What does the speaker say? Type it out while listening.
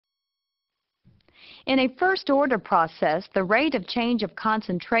In a first-order process, the rate of change of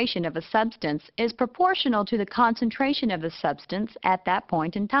concentration of a substance is proportional to the concentration of the substance at that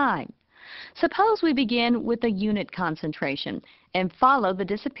point in time. Suppose we begin with a unit concentration and follow the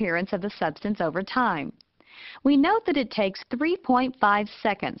disappearance of the substance over time. We note that it takes 3.5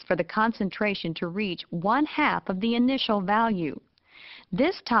 seconds for the concentration to reach 1/2 of the initial value.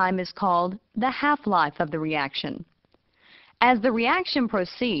 This time is called the half-life of the reaction. As the reaction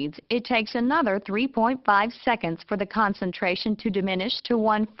proceeds, it takes another 3.5 seconds for the concentration to diminish to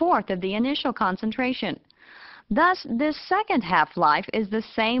 1/4 of the initial concentration. Thus, this second half-life is the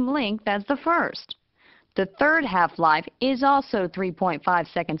same length as the first. The third half-life is also 3.5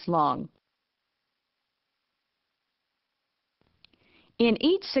 seconds long. In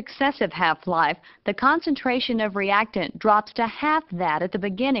each successive half-life, the concentration of reactant drops to half that at the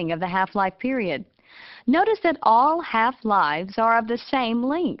beginning of the half-life period. Notice that all half-lives are of the same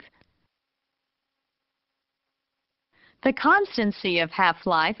length. The constancy of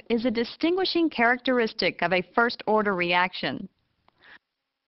half-life is a distinguishing characteristic of a first-order reaction.